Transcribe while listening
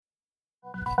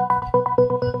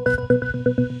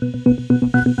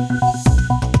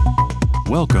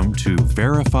Welcome to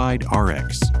Verified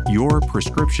RX, your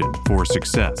prescription for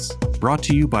success, brought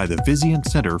to you by the Vizient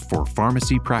Center for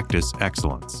Pharmacy Practice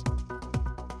Excellence.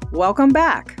 Welcome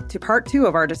back to part 2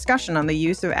 of our discussion on the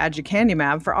use of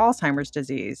aducanumab for Alzheimer's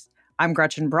disease. I'm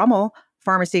Gretchen Brummel,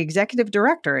 Pharmacy Executive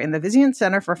Director in the Vizient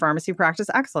Center for Pharmacy Practice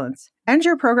Excellence, and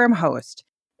your program host.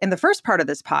 In the first part of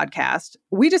this podcast,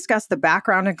 we discussed the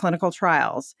background in clinical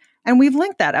trials, and we've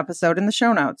linked that episode in the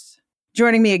show notes.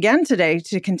 Joining me again today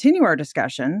to continue our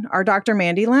discussion are Dr.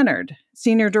 Mandy Leonard,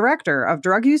 Senior Director of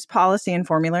Drug Use Policy and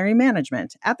Formulary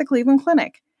Management at the Cleveland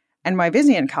Clinic, and my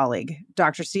Vizient colleague,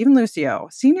 Dr. Stephen Lucio,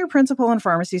 Senior Principal in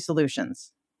Pharmacy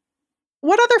Solutions.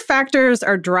 What other factors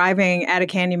are driving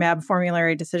aducanumab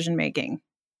formulary decision-making?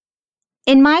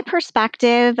 In my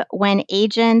perspective, when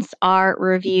agents are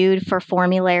reviewed for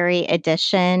formulary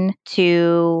addition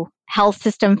to health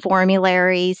system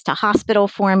formularies, to hospital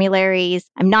formularies,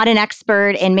 I'm not an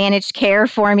expert in managed care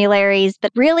formularies,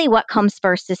 but really what comes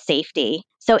first is safety.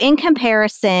 So in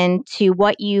comparison to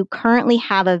what you currently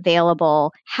have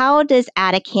available, how does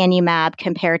aducanumab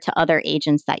compare to other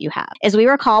agents that you have? As we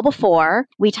recall before,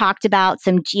 we talked about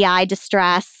some GI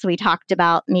distress. We talked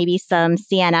about maybe some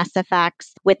CNS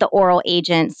effects with the oral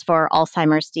agents for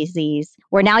Alzheimer's disease,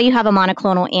 where now you have a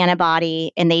monoclonal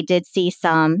antibody and they did see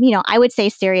some, I would say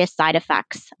serious side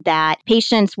effects that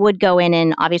patients would go in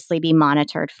and obviously be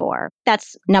monitored for.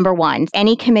 That's number one.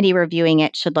 Any committee reviewing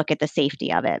it should look at the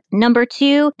safety of it. Number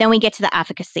two, then we get to the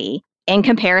efficacy in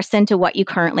comparison to what you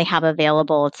currently have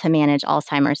available to manage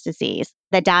Alzheimer's disease.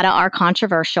 The data are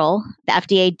controversial. The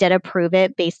FDA did approve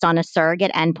it based on a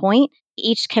surrogate endpoint.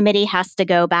 Each committee has to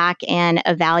go back and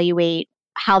evaluate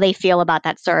how they feel about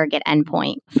that surrogate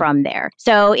endpoint from there.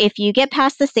 So if you get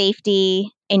past the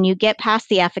safety and you get past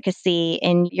the efficacy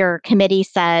and your committee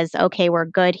says, okay, we're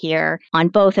good here on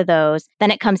both of those, then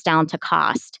it comes down to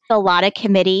cost. A lot of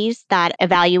committees that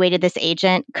evaluated this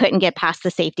agent couldn't get past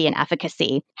the safety and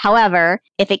efficacy. However,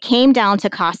 if it came down to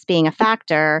cost being a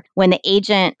factor, when the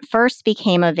agent first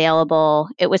became available,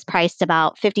 it was priced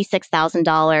about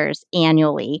 $56,000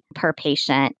 annually per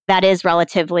patient. That is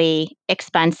relatively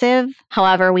expensive.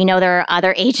 However, we know there are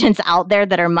other agents out there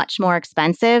that are much more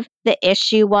expensive. The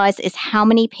issue is how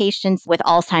many patients with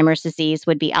Alzheimer's disease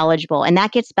would be eligible. And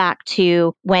that gets back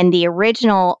to when the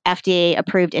original FDA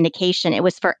approved indication, it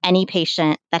was for any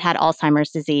patient that had Alzheimer's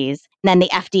disease. And then the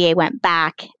FDA went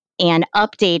back and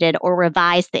updated or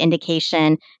revised the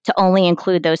indication to only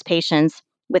include those patients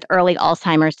with early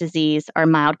Alzheimer's disease or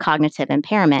mild cognitive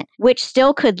impairment, which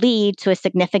still could lead to a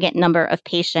significant number of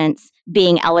patients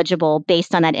being eligible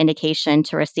based on that indication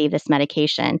to receive this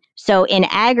medication. So in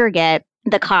aggregate,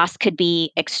 the cost could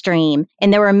be extreme.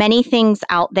 And there were many things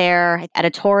out there,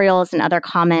 editorials and other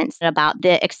comments about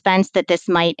the expense that this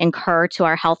might incur to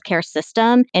our healthcare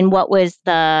system and what was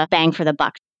the bang for the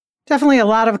buck. Definitely a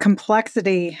lot of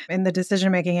complexity in the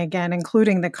decision-making, again,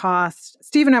 including the cost.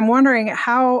 Stephen, I'm wondering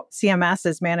how CMS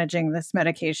is managing this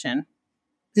medication.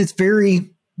 It's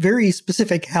very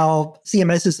specific how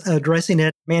CMS is addressing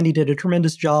it. Mandy did a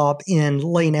tremendous job in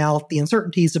laying out the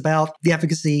uncertainties about the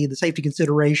efficacy, the safety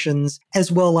considerations,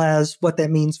 as well as what that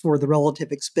means for the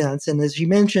relative expense. And as you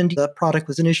mentioned, the product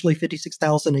was initially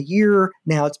 $56,000 a year.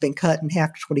 Now it's been cut in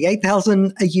half to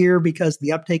 $28,000 a year because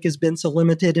the uptake has been so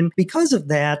limited. And because of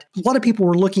that, a lot of people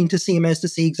were looking to CMS to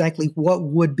see exactly what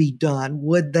would be done.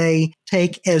 Would they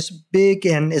take as big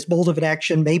and as bold of an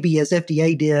action maybe as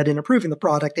FDA did in approving the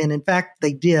product? And in fact,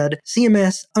 they did.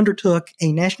 CMS undertook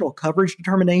a national coverage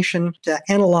determination to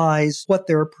analyze what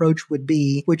their approach would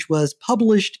be, which was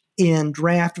published in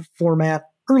draft format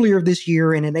earlier this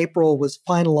year and in April was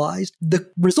finalized. The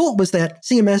result was that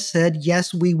CMS said,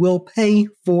 yes, we will pay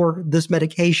for this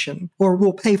medication, or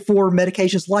we'll pay for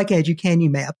medications like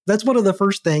aducanumab. That's one of the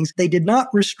first things. They did not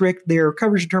restrict their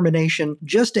coverage determination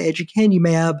just to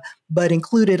aducanumab, but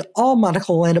included all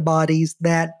monoclonal antibodies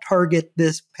that target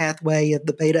this pathway of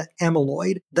the beta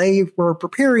amyloid. They were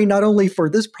preparing not only for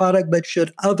this product, but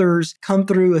should others come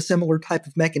through a similar type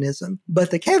of mechanism.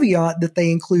 But the caveat that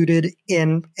they included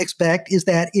in EXPECT is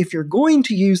that if you're going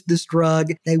to use this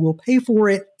drug, they will pay for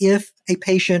it if a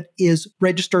patient is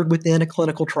registered within a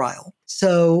clinical trial.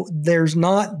 So there's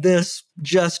not this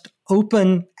just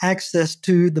open access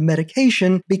to the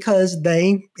medication because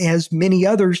they, as many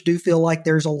others do, feel like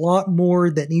there's a lot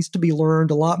more that needs to be learned,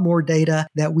 a lot more data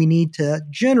that we need to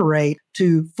generate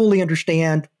to fully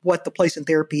understand what the place in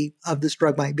therapy of this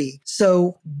drug might be.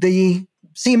 So the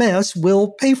CMS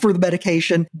will pay for the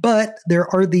medication, but there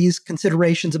are these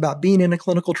considerations about being in a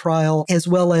clinical trial, as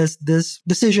well as this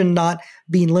decision not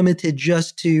being limited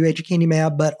just to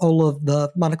aducanumab, but all of the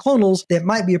monoclonals that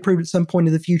might be approved at some point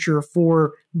in the future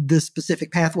for this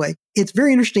specific pathway. It's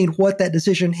very interesting what that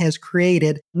decision has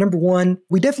created. Number one,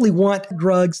 we definitely want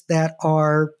drugs that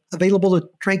are available to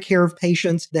take care of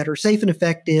patients, that are safe and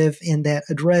effective, and that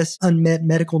address unmet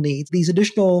medical needs. These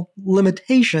additional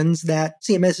limitations that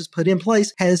CMS has put in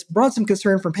place has brought some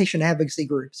concern from patient advocacy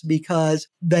groups because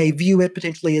they view it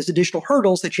potentially as additional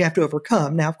hurdles that you have to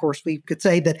overcome. Now, of course, we could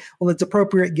say that, well, it's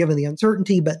appropriate given the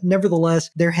uncertainty, but nevertheless,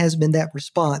 there has been that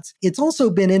response. It's also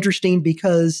been interesting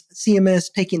because CMS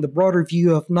taking the broader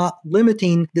view of not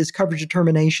limiting this coverage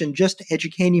determination just to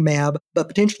aducanumab, but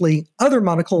potentially other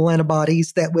monoclonal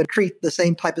antibodies that would treat the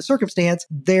same type of circumstance,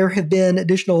 there have been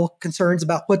additional concerns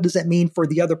about what does that mean for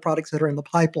the other products that are in the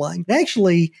pipeline. And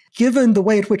actually, given the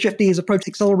way in which FDA has approached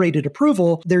accelerated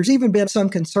approval, there's even been some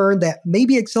concern that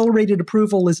maybe accelerated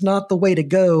approval is not the way to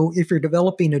go if you're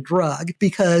developing a drug,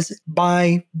 because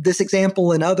by this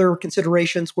example and other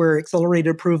considerations where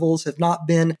accelerated approvals have not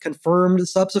been confirmed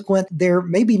subsequent, there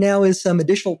maybe now is some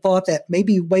additional thought that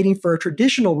maybe waiting for a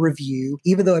traditional review,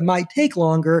 even though it might take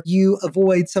longer, you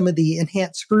avoid some of the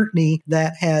enhanced scrutiny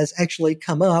that has actually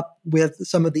come up with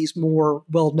some of these more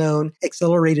well-known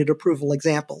accelerated approval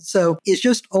examples. So it's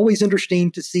just always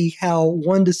interesting to see how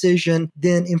one decision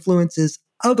then influences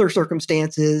other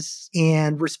circumstances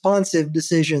and responsive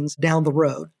decisions down the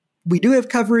road. We do have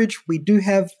coverage, we do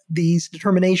have these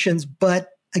determinations, but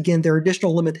again, there are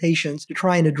additional limitations to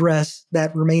try and address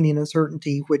that remaining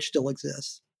uncertainty which still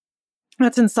exists.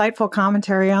 That's insightful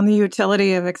commentary on the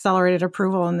utility of accelerated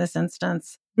approval in this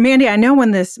instance. Mandy, I know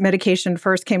when this medication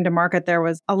first came to market, there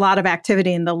was a lot of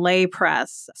activity in the lay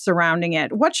press surrounding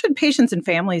it. What should patients and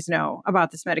families know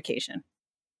about this medication?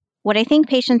 What I think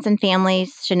patients and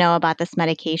families should know about this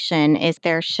medication is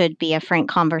there should be a frank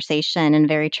conversation and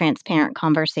very transparent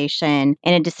conversation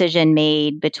and a decision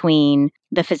made between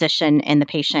the physician and the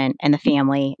patient and the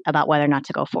family about whether or not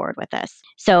to go forward with this.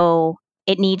 So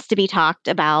it needs to be talked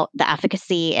about, the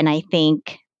efficacy, and I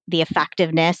think the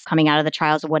effectiveness coming out of the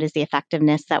trials. What is the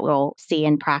effectiveness that we'll see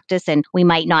in practice? And we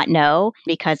might not know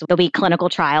because there'll be clinical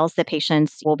trials that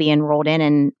patients will be enrolled in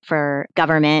and for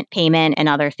government payment and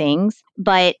other things.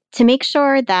 But to make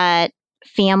sure that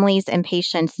families and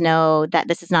patients know that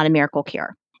this is not a miracle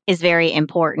cure is very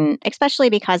important, especially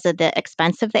because of the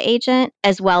expense of the agent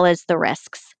as well as the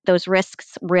risks. Those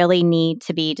risks really need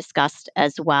to be discussed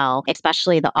as well,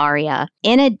 especially the ARIA.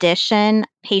 In addition,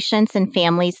 patients and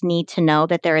families need to know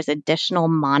that there is additional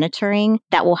monitoring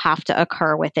that will have to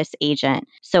occur with this agent.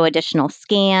 So additional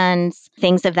scans,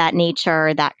 things of that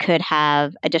nature that could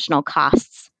have additional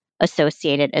costs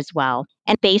associated as well.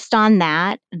 And based on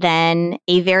that, then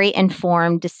a very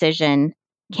informed decision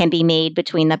can be made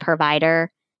between the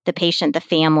provider, the patient, the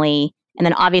family, and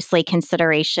then obviously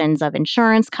considerations of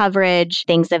insurance coverage,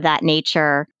 things of that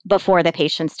nature before the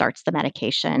patient starts the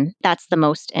medication. That's the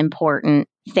most important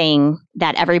thing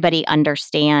that everybody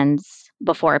understands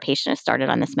before a patient is started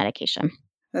on this medication.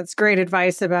 That's great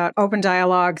advice about open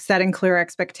dialogue, setting clear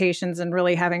expectations, and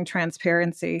really having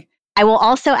transparency. I will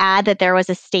also add that there was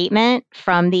a statement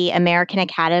from the American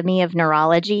Academy of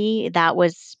Neurology that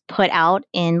was put out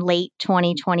in late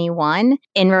 2021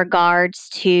 in regards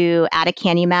to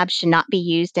aducanumab should not be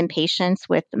used in patients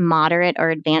with moderate or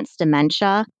advanced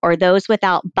dementia or those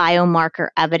without biomarker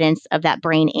evidence of that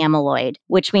brain amyloid,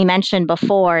 which we mentioned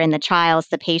before in the trials,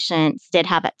 the patients did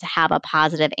have to have a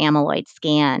positive amyloid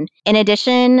scan. In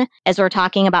addition, as we're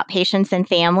talking about patients and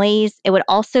families, it would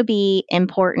also be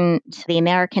important, the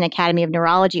American Academy of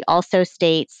Neurology also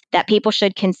states that people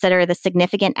should consider the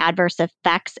significant adverse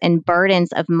effects and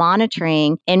burdens of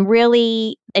monitoring and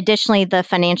really additionally the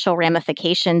financial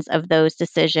ramifications of those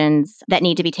decisions that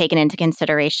need to be taken into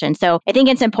consideration. So I think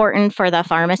it's important for the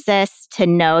pharmacists to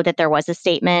know that there was a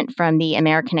statement from the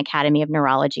American Academy of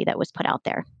Neurology that was put out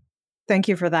there. Thank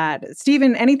you for that.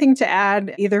 Stephen, anything to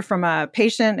add either from a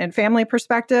patient and family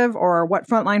perspective or what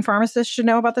frontline pharmacists should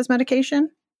know about this medication?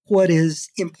 What is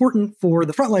important for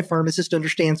the frontline pharmacist to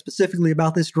understand specifically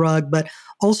about this drug, but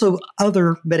also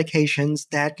other medications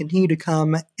that continue to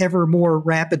come ever more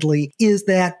rapidly, is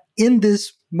that in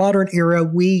this modern era,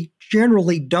 we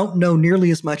generally don't know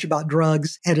nearly as much about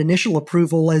drugs at initial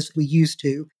approval as we used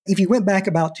to. If you went back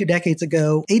about 2 decades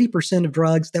ago, 80% of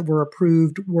drugs that were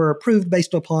approved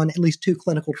based upon at least 2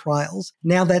 clinical trials.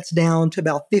 Now that's down to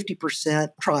about 50%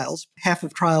 trials. Half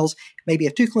of trials maybe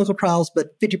have 2 clinical trials,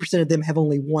 but 50% of them have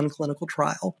only 1 clinical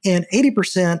trial. And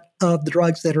 80% of the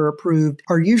drugs that are approved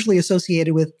are usually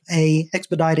associated with a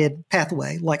expedited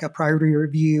pathway, like a priority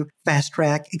review, fast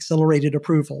track, accelerated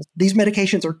approval. These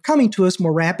medications are coming to us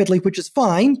more rapidly, which is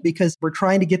fine because we're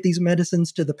trying to get these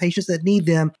medicines to the patients that need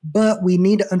them, but we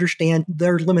need to understand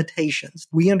their limitations.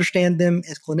 We understand them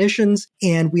as clinicians,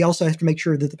 and we also have to make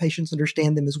sure that the patients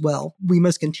understand them as well. We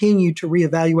must continue to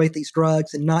reevaluate these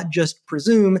drugs and not just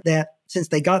presume that since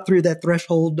they got through that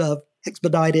threshold of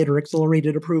expedited or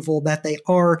accelerated approval, that they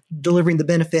are delivering the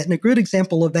benefit. And a good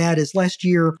example of that is last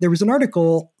year, there was an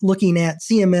article looking at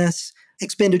CMS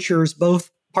expenditures, both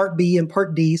Part B and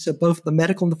Part D, so both the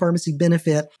medical and the pharmacy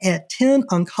benefit, at 10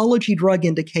 oncology drug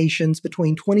indications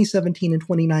between 2017 and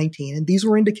 2019. And these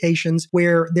were indications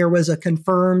where there was a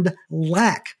confirmed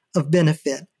lack of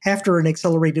benefit after an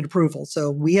accelerated approval. So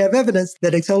we have evidence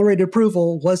that accelerated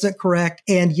approval wasn't correct,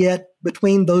 and yet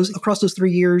between those, across those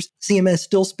 3 years, CMS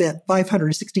still spent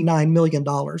 $569 million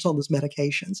on those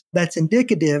medications. That's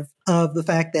indicative of the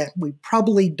fact that we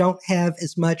probably don't have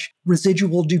as much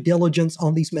residual due diligence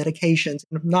on these medications.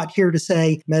 And I'm not here to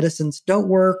say medicines don't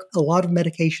work. A lot of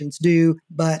medications do,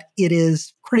 but it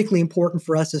is critically important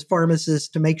for us as pharmacists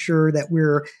to make sure that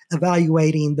we're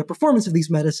evaluating the performance of these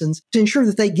medicines to ensure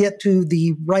that they get to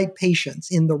the right patients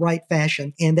in the right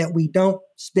fashion, and that we don't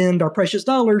spend our precious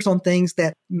dollars on things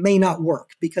that may not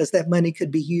work, because that money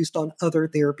could be used on other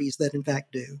therapies that in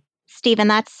fact do. Stephen,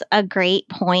 that's a great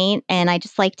point. And I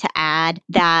just like to add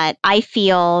that I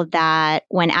feel that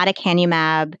when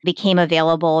aducanumab became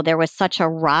available, there was such a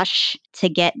rush to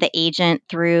get the agent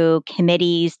through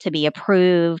committees to be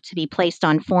approved, to be placed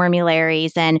on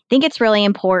formularies. And I think it's really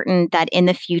important that in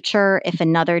the future, if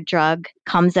another drug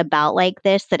comes about like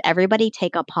this, that everybody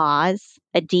take a pause,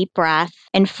 a deep breath,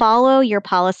 and follow your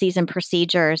policies and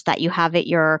procedures that you have at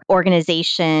your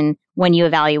organization when you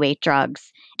evaluate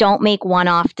drugs. Don't make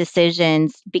one-off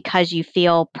decisions because you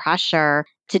feel pressure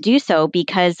to do so,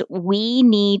 because we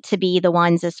need to be the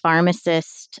ones as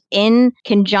pharmacists, in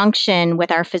conjunction with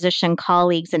our physician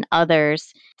colleagues and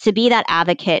others, to be that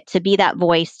advocate, to be that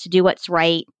voice, to do what's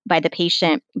right by the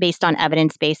patient based on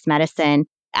evidence-based medicine.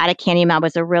 Aducanumab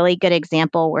was a really good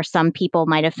example where some people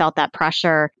might have felt that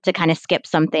pressure to kind of skip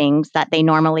some things that they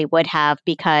normally would have,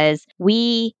 because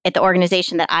we at the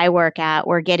organization that I work at,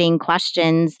 we're getting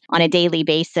questions on a daily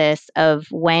basis of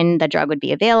when the drug would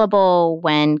be available,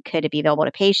 when could it be available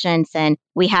to patients. And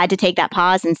we had to take that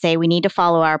pause and say, we need to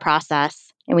follow our process.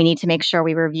 And we need to make sure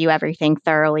we review everything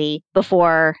thoroughly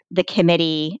before the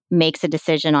committee makes a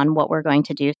decision on what we're going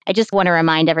to do. I just want to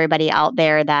remind everybody out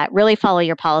there that really follow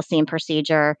your policy and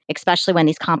procedure, especially when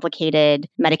these complicated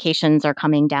medications are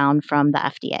coming down from the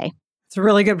FDA. It's a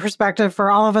really good perspective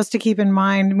for all of us to keep in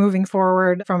mind moving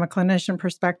forward from a clinician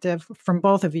perspective from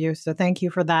both of you. So thank you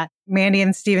for that. Mandy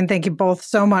and Stephen, thank you both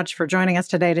so much for joining us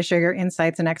today to share your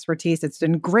insights and expertise. It's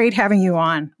been great having you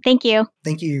on. Thank you.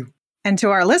 Thank you. And to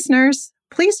our listeners,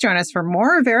 please join us for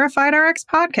more Verified Rx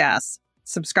podcasts.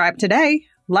 Subscribe today,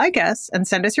 like us, and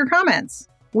send us your comments.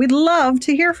 We'd love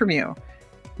to hear from you.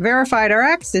 Verified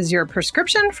Rx is your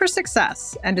prescription for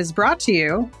success and is brought to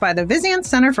you by the Vizient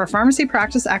Center for Pharmacy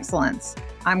Practice Excellence.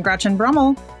 I'm Gretchen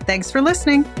Brummel. Thanks for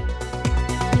listening.